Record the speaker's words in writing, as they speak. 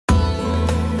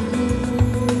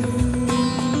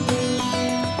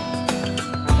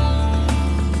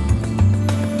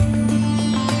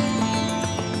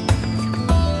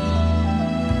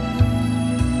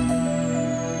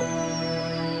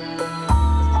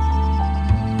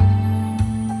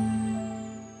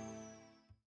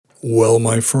Well,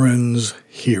 my friends,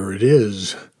 here it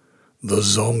is. The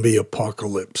zombie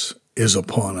apocalypse is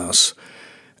upon us.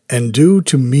 And due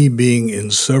to me being in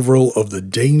several of the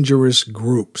dangerous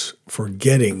groups for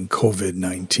getting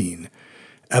COVID-19,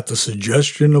 at the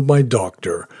suggestion of my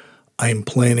doctor, I am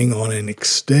planning on an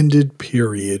extended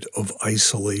period of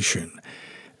isolation.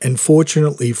 And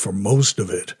fortunately for most of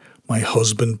it, my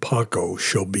husband Paco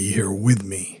shall be here with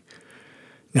me.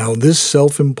 Now, this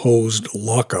self-imposed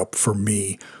lockup for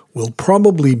me will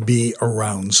probably be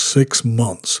around 6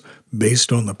 months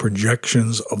based on the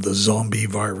projections of the zombie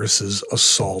virus's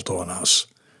assault on us.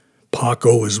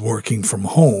 Paco is working from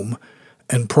home,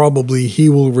 and probably he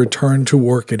will return to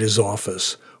work at his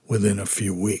office within a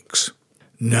few weeks.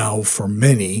 Now, for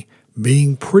many,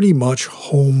 being pretty much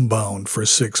homebound for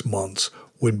 6 months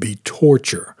would be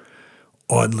torture.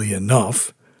 Oddly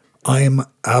enough, I am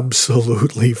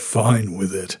absolutely fine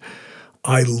with it.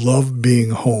 I love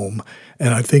being home,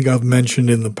 and I think I've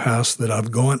mentioned in the past that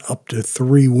I've gone up to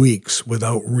 3 weeks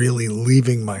without really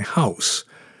leaving my house.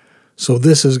 So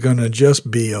this is going to just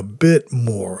be a bit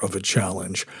more of a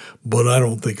challenge, but I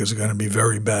don't think it's going to be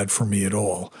very bad for me at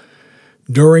all.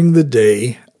 During the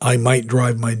day, I might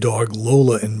drive my dog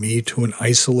Lola and me to an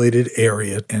isolated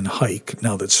area and hike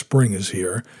now that spring is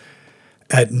here.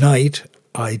 At night,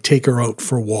 I take her out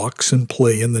for walks and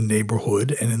play in the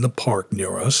neighborhood and in the park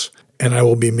near us, and I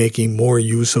will be making more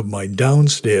use of my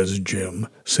downstairs gym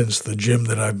since the gym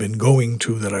that I've been going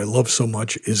to that I love so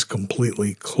much is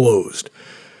completely closed.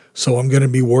 So I'm going to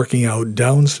be working out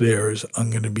downstairs. I'm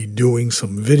going to be doing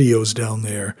some videos down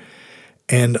there,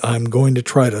 and I'm going to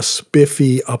try to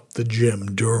spiffy up the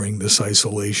gym during this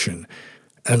isolation.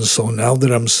 And so now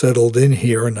that I'm settled in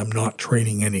here and I'm not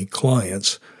training any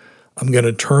clients, I'm going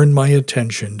to turn my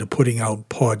attention to putting out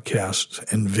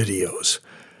podcasts and videos.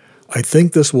 I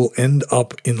think this will end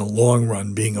up in the long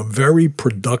run being a very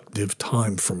productive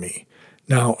time for me.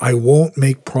 Now, I won't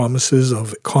make promises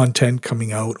of content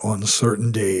coming out on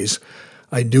certain days.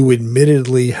 I do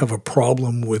admittedly have a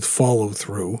problem with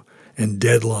follow-through and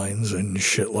deadlines and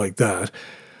shit like that,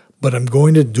 but I'm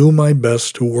going to do my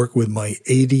best to work with my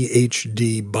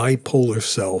ADHD bipolar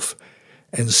self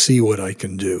and see what I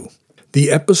can do. The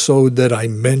episode that I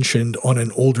mentioned on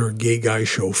an Older Gay Guy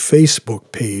Show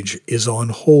Facebook page is on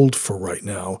hold for right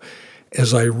now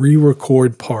as I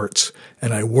re-record parts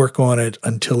and I work on it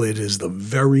until it is the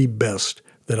very best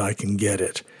that I can get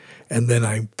it. And then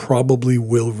I probably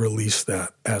will release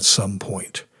that at some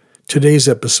point. Today's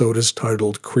episode is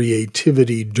titled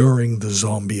Creativity During the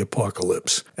Zombie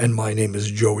Apocalypse, and my name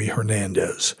is Joey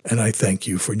Hernandez, and I thank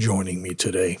you for joining me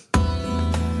today.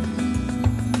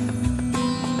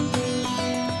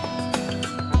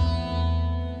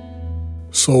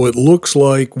 So it looks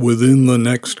like within the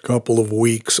next couple of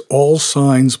weeks, all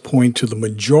signs point to the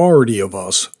majority of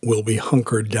us will be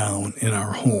hunkered down in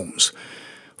our homes.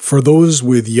 For those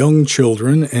with young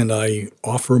children, and I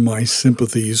offer my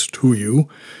sympathies to you,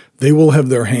 they will have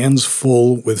their hands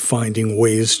full with finding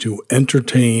ways to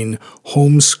entertain,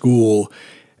 homeschool,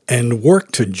 and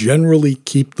work to generally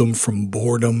keep them from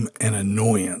boredom and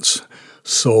annoyance.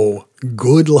 So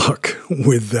good luck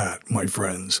with that, my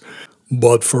friends.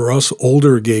 But for us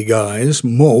older gay guys,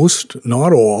 most,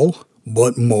 not all,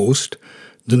 but most,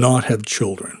 do not have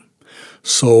children.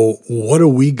 So what are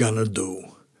we gonna do?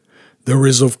 There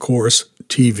is, of course,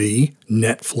 TV,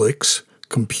 Netflix,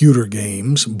 computer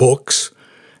games, books,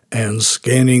 and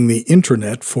scanning the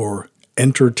internet for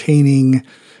entertaining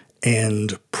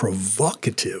and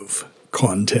provocative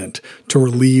content to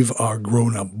relieve our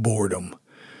grown-up boredom.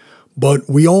 But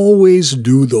we always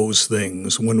do those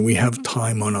things when we have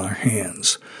time on our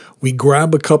hands. We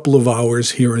grab a couple of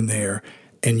hours here and there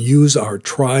and use our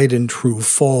tried and true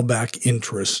fallback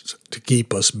interests to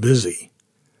keep us busy.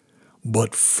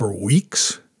 But for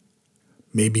weeks,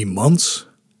 maybe months,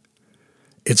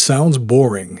 it sounds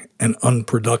boring and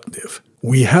unproductive.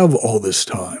 We have all this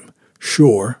time.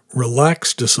 Sure,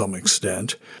 relax to some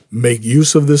extent. Make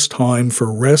use of this time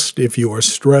for rest if you are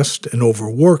stressed and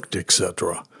overworked,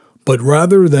 etc. But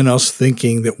rather than us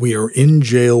thinking that we are in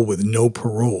jail with no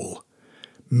parole,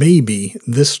 maybe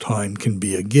this time can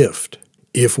be a gift.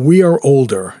 If we are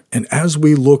older, and as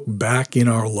we look back in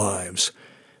our lives,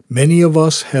 many of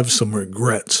us have some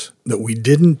regrets that we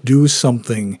didn't do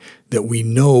something that we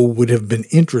know would have been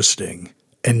interesting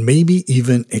and maybe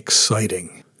even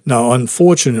exciting. Now,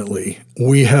 unfortunately,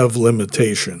 we have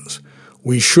limitations.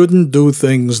 We shouldn't do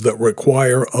things that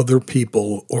require other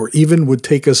people or even would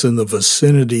take us in the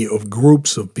vicinity of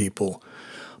groups of people.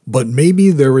 But maybe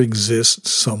there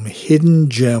exists some hidden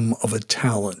gem of a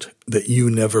talent that you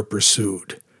never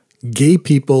pursued. Gay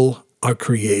people are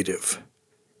creative.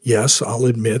 Yes, I'll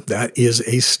admit that is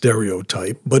a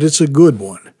stereotype, but it's a good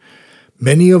one.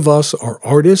 Many of us are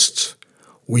artists.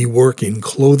 We work in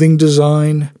clothing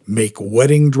design, make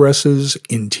wedding dresses,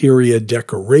 interior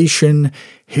decoration,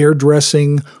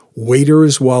 hairdressing,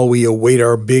 waiters while we await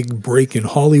our big break in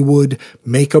Hollywood,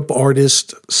 makeup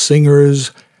artists,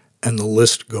 singers, and the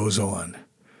list goes on.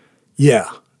 Yeah,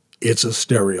 it's a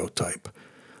stereotype,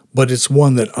 but it's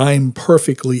one that I'm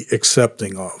perfectly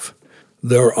accepting of.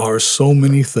 There are so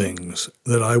many things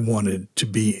that I wanted to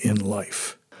be in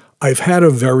life. I've had a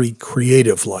very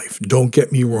creative life, don't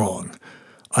get me wrong.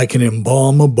 I can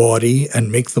embalm a body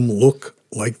and make them look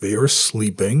like they are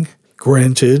sleeping.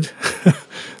 Granted,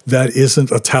 that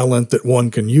isn't a talent that one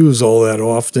can use all that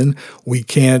often. We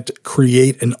can't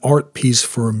create an art piece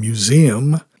for a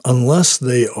museum unless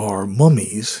they are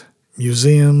mummies.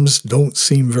 Museums don't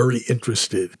seem very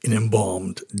interested in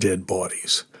embalmed dead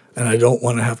bodies. And I don't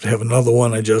want to have another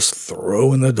one I just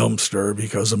throw in the dumpster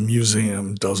because a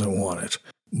museum doesn't want it.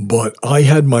 But I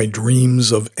had my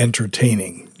dreams of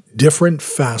entertaining, different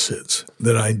facets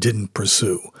that I didn't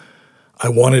pursue. I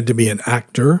wanted to be an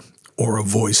actor or a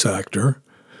voice actor,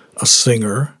 a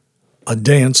singer, a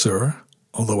dancer,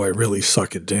 although I really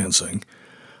suck at dancing,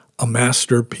 a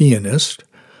master pianist.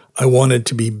 I wanted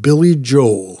to be Billy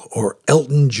Joel or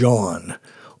Elton John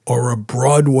or a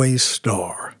Broadway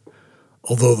star,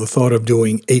 although the thought of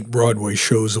doing 8 Broadway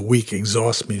shows a week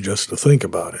exhausts me just to think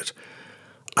about it.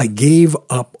 I gave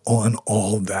up on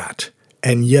all that,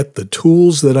 and yet the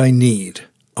tools that I need,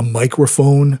 a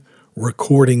microphone,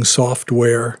 recording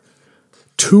software,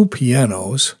 2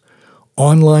 pianos,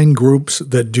 online groups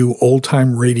that do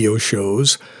old-time radio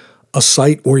shows, a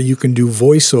site where you can do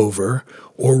voiceover,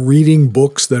 or reading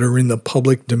books that are in the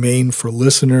public domain for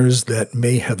listeners that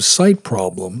may have sight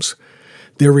problems,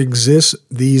 there exist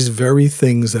these very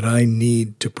things that I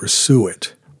need to pursue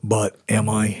it. But am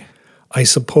I? I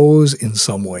suppose in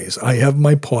some ways. I have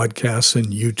my podcasts and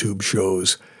YouTube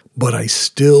shows, but I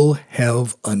still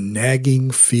have a nagging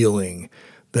feeling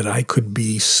that I could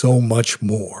be so much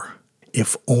more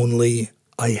if only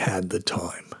I had the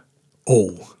time.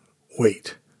 Oh,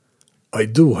 wait, I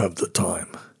do have the time.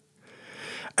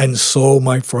 And so,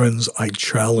 my friends, I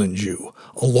challenge you,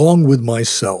 along with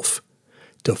myself,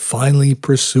 to finally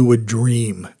pursue a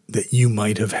dream that you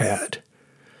might have had.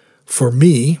 For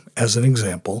me, as an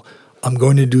example, I'm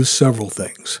going to do several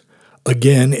things.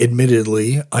 Again,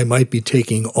 admittedly, I might be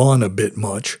taking on a bit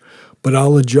much, but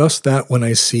I'll adjust that when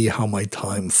I see how my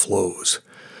time flows.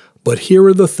 But here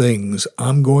are the things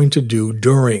I'm going to do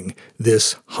during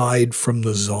this hide from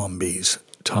the zombies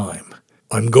time.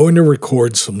 I'm going to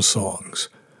record some songs.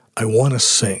 I want to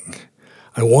sing.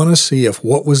 I want to see if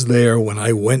what was there when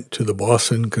I went to the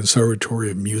Boston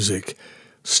Conservatory of Music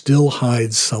still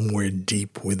hides somewhere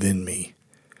deep within me.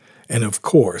 And of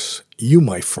course, you,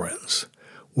 my friends,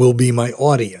 will be my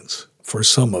audience for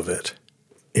some of it.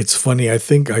 It's funny, I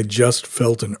think I just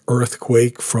felt an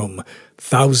earthquake from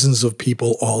thousands of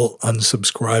people all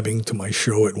unsubscribing to my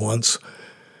show at once.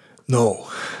 No,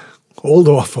 hold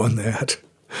off on that.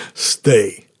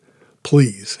 Stay,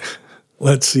 please.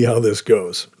 Let's see how this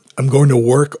goes. I'm going to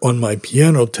work on my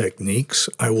piano techniques.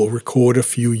 I will record a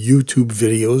few YouTube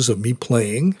videos of me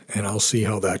playing, and I'll see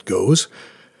how that goes.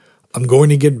 I'm going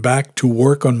to get back to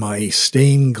work on my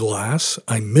stained glass.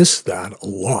 I miss that a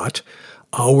lot.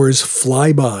 Hours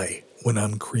fly by when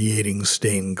I'm creating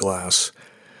stained glass.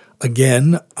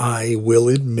 Again, I will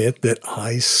admit that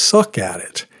I suck at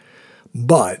it.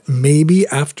 But maybe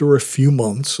after a few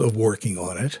months of working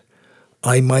on it,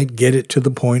 I might get it to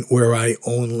the point where I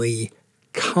only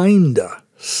kinda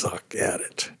suck at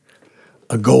it.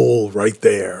 A goal right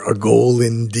there, a goal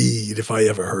indeed, if I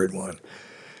ever heard one.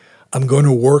 I'm going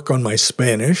to work on my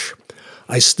Spanish.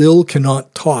 I still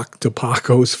cannot talk to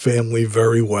Paco's family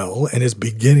very well, and it's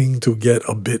beginning to get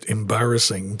a bit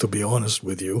embarrassing, to be honest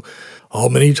with you. How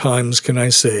many times can I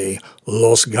say,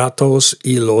 los gatos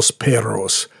y los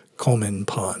perros comen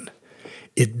pan?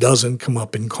 It doesn't come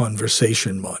up in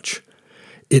conversation much.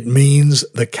 It means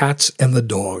the cats and the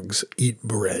dogs eat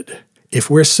bread. If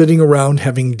we're sitting around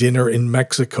having dinner in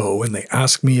Mexico and they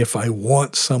ask me if I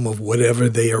want some of whatever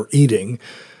they are eating,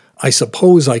 I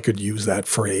suppose I could use that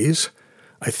phrase.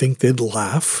 I think they'd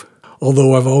laugh.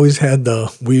 Although I've always had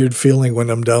the weird feeling when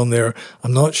I'm down there,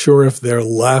 I'm not sure if they're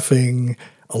laughing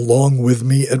along with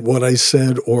me at what I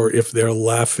said or if they're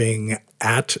laughing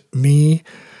at me.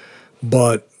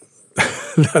 But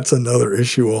That's another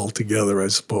issue altogether, I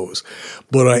suppose.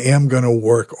 But I am going to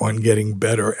work on getting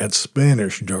better at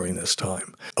Spanish during this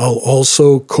time. I'll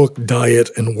also cook, diet,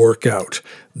 and work out.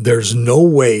 There's no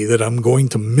way that I'm going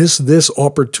to miss this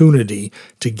opportunity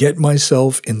to get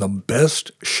myself in the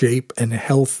best shape and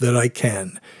health that I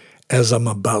can, as I'm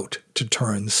about to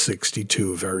turn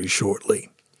 62 very shortly.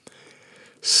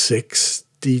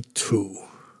 62.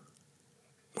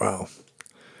 Wow.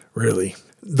 Really.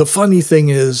 The funny thing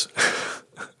is,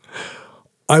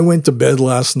 I went to bed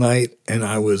last night and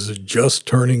I was just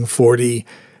turning 40,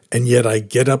 and yet I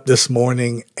get up this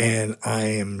morning and I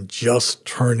am just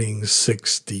turning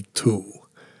 62.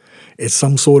 It's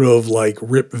some sort of like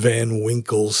Rip Van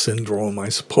Winkle syndrome, I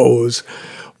suppose.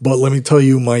 But let me tell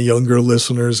you, my younger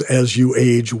listeners, as you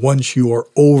age, once you are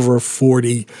over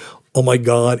 40, oh my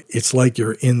God, it's like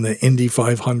you're in the Indy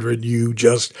 500. You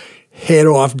just head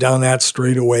off down that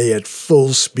straightaway at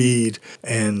full speed,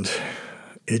 and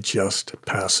it just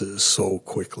passes so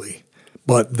quickly.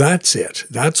 But that's it.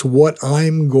 That's what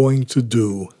I'm going to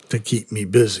do to keep me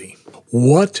busy.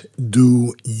 What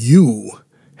do you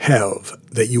have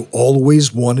that you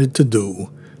always wanted to do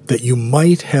that you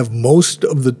might have most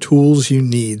of the tools you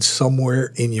need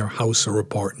somewhere in your house or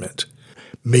apartment?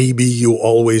 Maybe you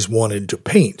always wanted to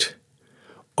paint.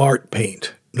 Art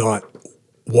paint, not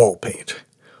wall paint.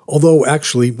 Although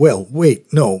actually,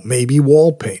 maybe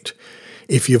wall paint.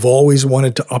 If you've always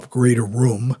wanted to upgrade a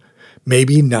room,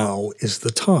 maybe now is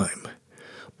the time.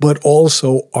 But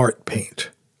also art paint,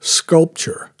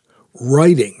 sculpture,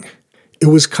 writing. It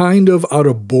was kind of out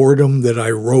of boredom that I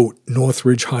wrote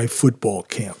Northridge High Football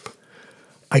Camp.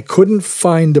 I couldn't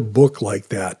find a book like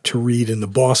that to read in the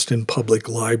Boston Public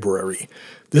Library.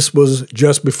 This was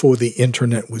just before the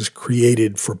internet was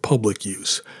created for public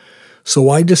use. So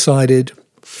I decided,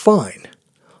 fine,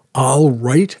 I'll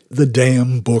write the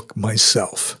damn book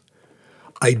myself.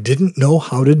 I didn't know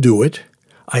how to do it.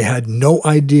 I had no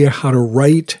idea how to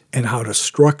write and how to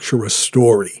structure a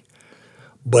story.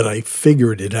 But I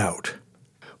figured it out.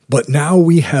 But now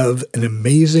we have an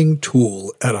amazing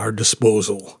tool at our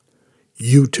disposal,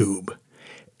 YouTube.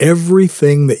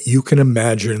 Everything that you can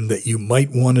imagine that you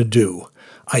might want to do,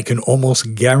 I can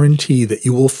almost guarantee that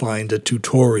you will find a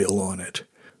tutorial on it.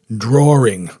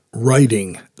 Drawing,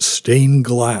 writing, stained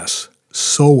glass,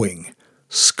 sewing,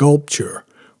 sculpture,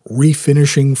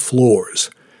 refinishing floors,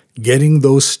 getting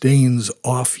those stains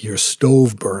off your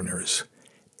stove burners,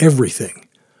 everything.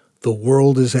 The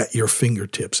world is at your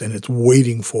fingertips and it's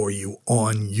waiting for you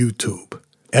on YouTube.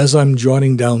 As I'm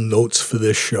jotting down notes for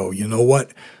this show, you know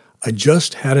what? I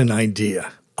just had an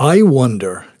idea. I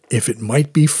wonder if it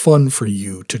might be fun for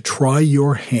you to try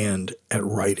your hand at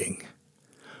writing.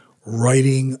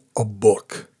 Writing a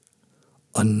book,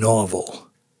 a novel.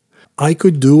 I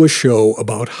could do a show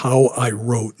about how I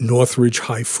wrote Northridge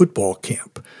High Football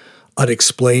Camp. I'd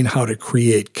explain how to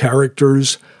create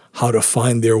characters, how to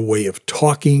find their way of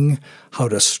talking, how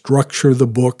to structure the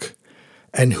book.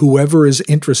 And whoever is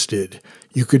interested,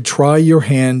 you could try your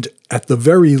hand at the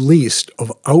very least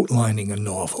of outlining a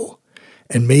novel.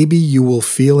 And maybe you will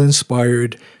feel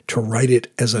inspired to write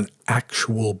it as an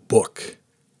actual book.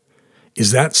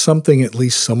 Is that something at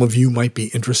least some of you might be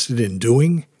interested in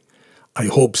doing? I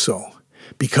hope so,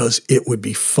 because it would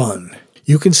be fun.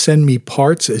 You can send me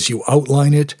parts as you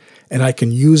outline it, and I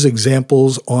can use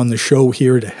examples on the show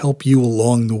here to help you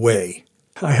along the way.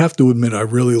 I have to admit, I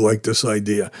really like this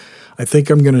idea. I think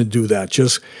I'm going to do that.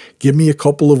 Just give me a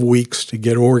couple of weeks to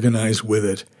get organized with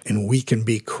it, and we can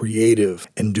be creative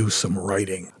and do some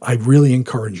writing. I really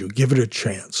encourage you, give it a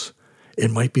chance.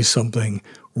 It might be something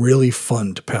really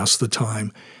fun to pass the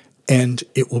time, and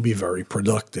it will be very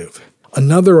productive.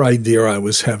 Another idea I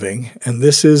was having, and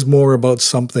this is more about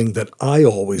something that I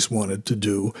always wanted to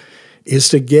do, is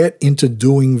to get into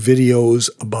doing videos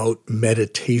about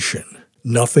meditation.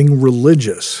 Nothing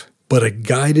religious, but a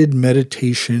guided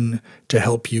meditation to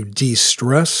help you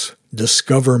de-stress,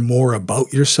 discover more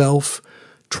about yourself,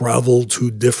 travel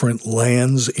to different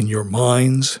lands in your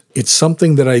minds. It's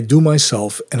something that I do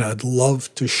myself, and I'd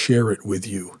love to share it with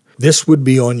you. This would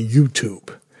be on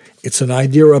YouTube. It's an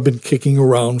idea I've been kicking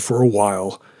around for a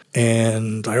while,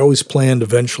 and I always planned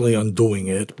eventually on doing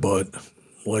it, but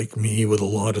like me with a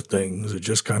lot of things, it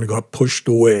just kind of got pushed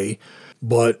away.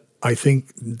 But I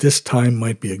think this time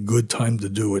might be a good time to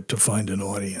do it to find an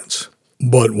audience.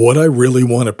 But what I really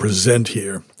want to present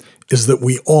here is that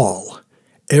we all,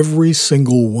 every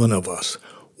single one of us,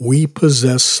 we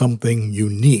possess something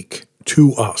unique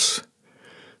to us,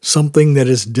 something that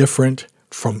is different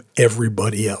from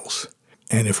everybody else.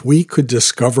 And if we could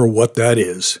discover what that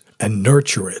is and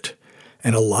nurture it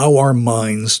and allow our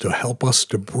minds to help us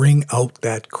to bring out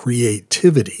that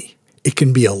creativity, it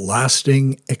can be a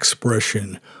lasting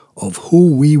expression of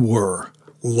who we were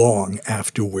long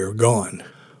after we're gone.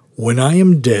 When I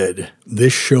am dead,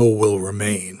 this show will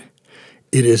remain.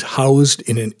 It is housed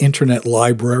in an internet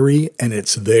library, and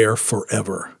it's there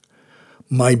forever.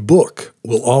 My book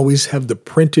will always have the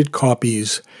printed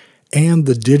copies and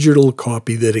the digital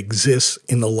copy that exists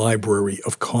in the Library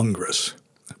of Congress.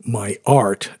 My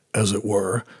art, as it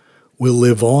were, will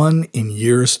live on in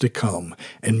years to come,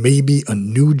 and maybe a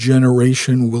new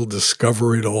generation will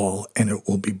discover it all, and it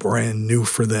will be brand new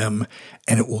for them,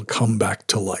 and it will come back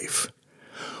to life.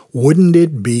 Wouldn't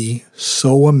it be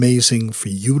so amazing for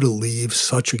you to leave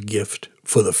such a gift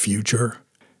for the future?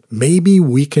 Maybe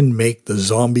we can make the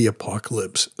zombie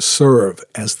apocalypse serve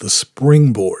as the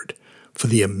springboard for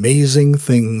the amazing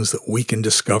things that we can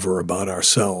discover about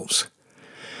ourselves.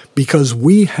 Because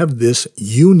we have this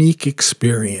unique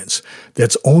experience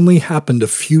that's only happened a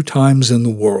few times in the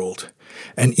world.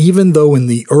 And even though in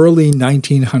the early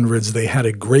 1900s they had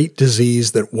a great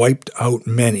disease that wiped out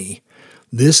many,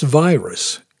 this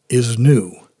virus is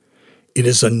new. It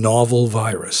is a novel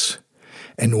virus,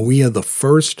 and we are the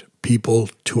first people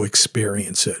to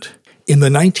experience it. In the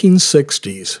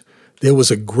 1960s, there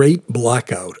was a great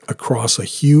blackout across a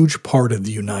huge part of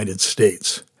the United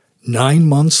States. 9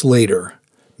 months later,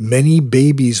 many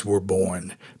babies were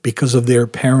born because of their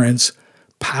parents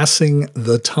passing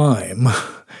the time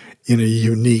in a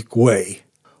unique way.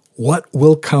 What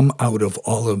will come out of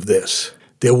all of this?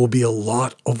 There will be a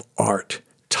lot of art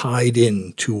tied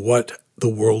in to what the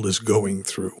world is going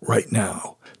through right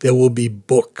now. There will be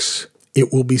books.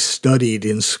 It will be studied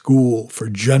in school for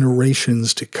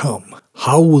generations to come.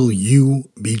 How will you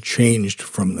be changed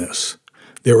from this?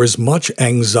 There is much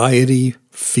anxiety,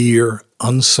 fear,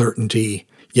 uncertainty,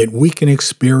 yet we can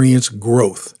experience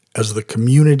growth as the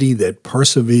community that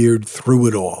persevered through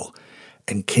it all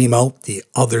and came out the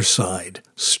other side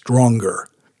stronger,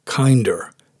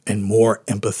 kinder, and more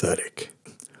empathetic.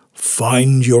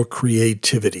 Find your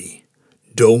creativity.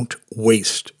 Don't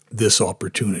waste this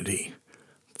opportunity.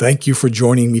 Thank you for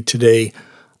joining me today.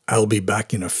 I'll be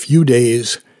back in a few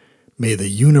days. May the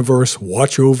universe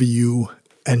watch over you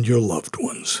and your loved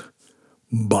ones.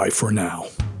 Bye for now.